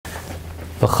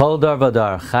B'chol dar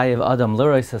v'dar chayev adam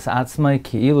l'rois es atzmai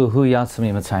ki'ilu hu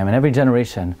yatzmi Mitzrayim. In every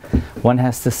generation, one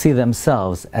has to see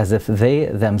themselves as if they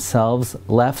themselves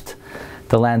left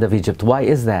the land of Egypt. Why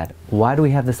is that? Why do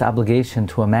we have this obligation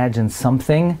to imagine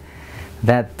something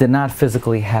that did not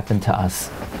physically happen to us?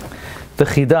 The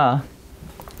Chidah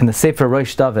in the Sefer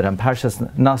Rosh David on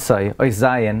Parshas Nasai Ois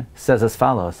Zayin says as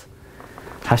follows: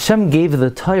 Hashem gave the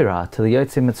Torah to the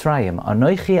Yotzei Mitzrayim.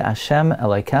 Anoichi Hashem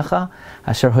Elokecha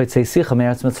Asher Hotzeisecha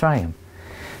Me'eretz Mitzrayim.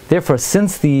 Therefore,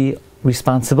 since the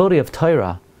responsibility of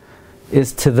Torah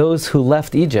is to those who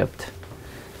left Egypt,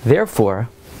 therefore,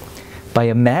 by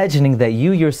imagining that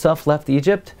you yourself left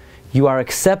Egypt, you are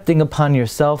accepting upon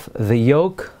yourself the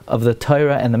yoke of the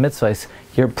Torah and the mitzvahs.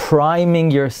 You're priming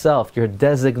yourself, you're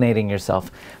designating yourself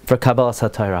for Kabbalas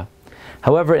HaTorah.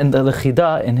 However, in the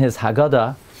Lechidah, in his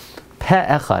Haggadah, Peh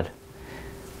Echad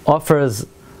offers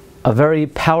a very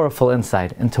powerful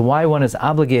insight into why one is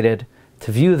obligated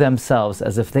to view themselves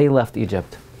as if they left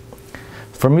Egypt.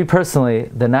 For me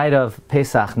personally, the night of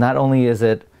Pesach, not only is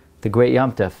it the great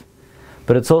Yom Tov,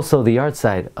 but it's also the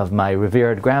yahrzeit of my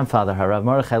revered grandfather,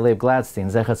 Rabbi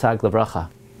Glatstein, Zecher Tzaddik Livracha.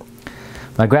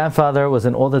 My grandfather was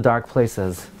in all the dark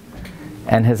places,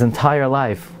 and his entire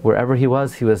life, wherever he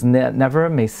was never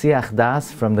Mesiach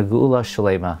Das from the Geula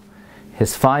Shalema.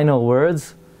 His final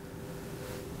words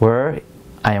were,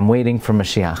 I am waiting for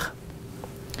Mashiach.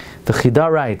 The Chidah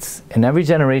writes, in every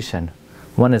generation,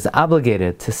 one is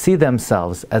obligated to see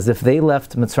themselves as if they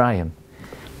left Mitzrayim.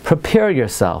 Prepare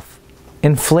yourself,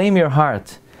 inflame your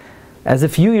heart, as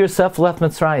if you yourself left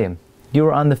Mitzrayim. You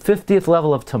were on the 50th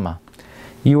level of Tumah.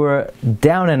 You were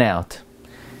down and out,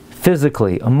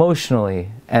 physically, emotionally,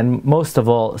 and most of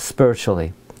all,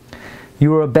 spiritually. You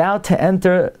were about to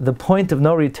enter the point of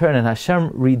no return, and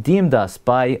Hashem redeemed us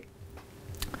by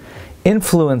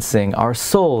influencing our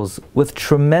souls with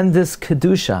tremendous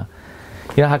Kedusha.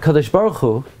 You know, HaKadosh Baruch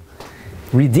Hu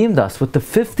redeemed us with the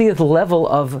 50th level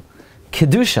of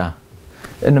Kedusha.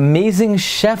 An amazing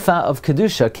Shefa of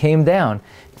Kedusha came down.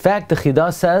 In fact, the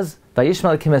Chidah says,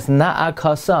 Vayishma Elokim es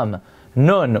Na'akasam,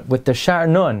 Nun, with the Shar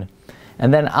Nun,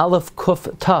 and then Aleph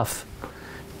Kuf Taf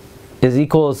is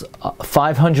equals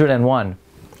 501.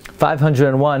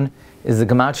 501 is the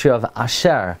gematria of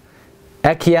Asher.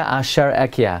 Ekia, Asher,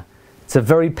 Ekia. It's a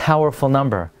very powerful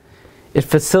number. It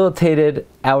facilitated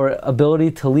our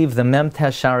ability to leave the Mem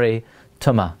Teshari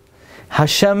Tumah.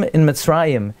 Hashem in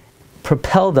Mitzrayim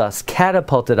propelled us,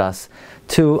 catapulted us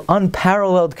to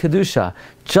unparalleled Kedusha,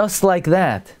 just like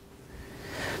that.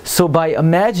 So by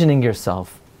imagining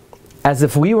yourself as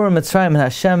if we were in Mitzrayim and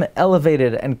Hashem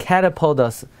elevated and catapulted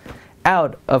us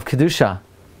out of Kedusha,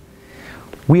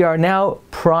 we are now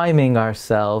priming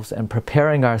ourselves and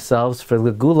preparing ourselves for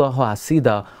Legula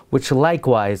Ho'asida, which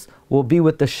likewise will be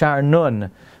with the Shar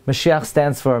Nun. Mashiach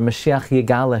stands for Mashiach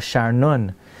Yigala Shar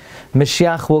Nun.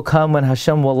 Mashiach will come when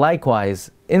Hashem will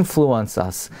likewise influence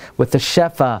us with the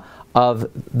Shefa of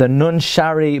the Nun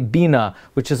Shari Bina,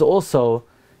 which is also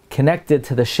connected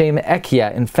to the Shem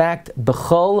Ekia. In fact,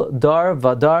 B'chol Dar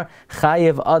Vadar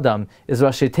Chayev Adam is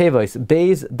Rashi Tevois,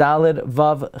 Beis Dalid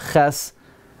Vav Ches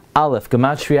Aleph,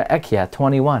 Gematria Ekia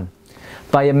 21.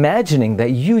 By imagining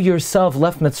that you yourself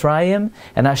left Mitzrayim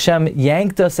and Hashem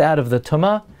yanked us out of the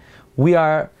Tumah, we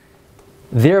are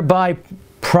thereby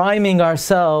priming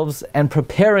ourselves and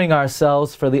preparing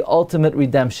ourselves for the ultimate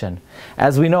redemption.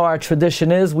 As we know, our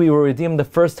tradition is we were redeemed the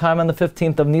first time on the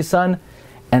 15th of Nisan,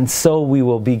 and so we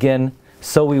will begin,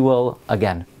 so we will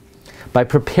again. By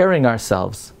preparing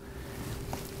ourselves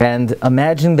and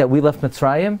imagining that we left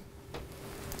Mitzrayim,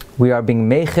 we are being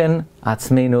mechen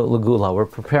atzmeinu legula. We're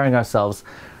preparing ourselves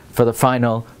for the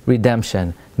final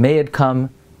redemption. May it come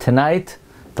tonight,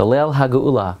 the Leil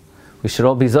HaGeula. We should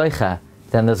all be zoicha.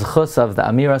 Then the zechus of the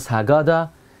Amiras Haggadah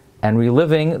and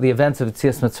reliving the events of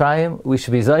Yetzias Mitzrayim. We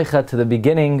should be zoicha to the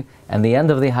beginning and the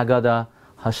end of the Haggadah.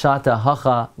 Hashata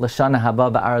Hacha Lashana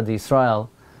Haba Ba'arad Yisrael,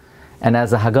 and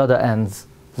as the Haggadah ends,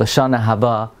 Lashana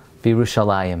Haba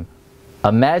B'Yerushalayim.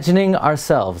 Imagining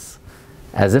ourselves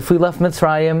as if we left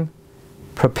Mitzrayim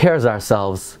prepares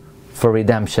ourselves for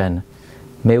redemption.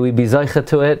 May we be zoicha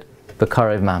to it,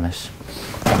 b'karev mamish.